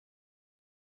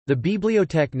The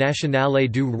Bibliothèque Nationale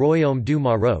du Royaume du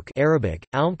Maroc Arabic,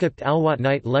 Almkapt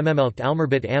Alwatnite Lememelkt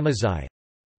Almerbit Amazai.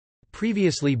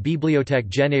 Previously Bibliothèque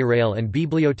Générale and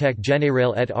Bibliothèque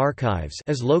Générale et Archives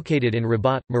is located in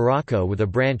Rabat, Morocco with a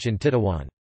branch in Tétouan.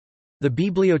 The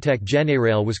Bibliothèque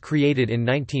Générale was created in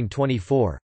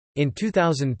 1924. In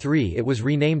 2003 it was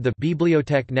renamed the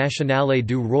Bibliothèque Nationale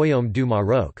du Royaume du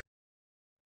Maroc.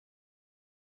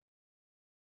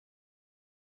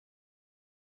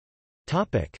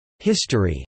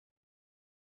 History.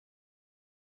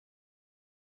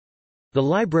 The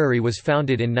library was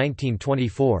founded in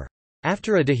 1924.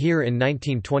 After a dahir in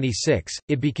 1926,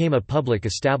 it became a public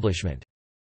establishment.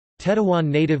 Tétouan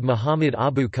native Muhammad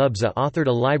Abu Kubza authored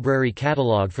a library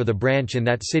catalogue for the branch in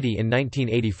that city in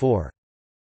 1984.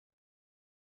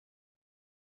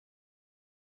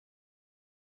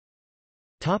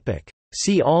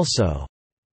 See also: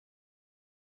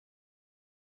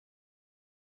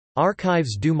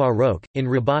 Archives du Maroc, in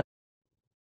Rabat.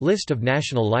 List of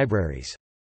national libraries.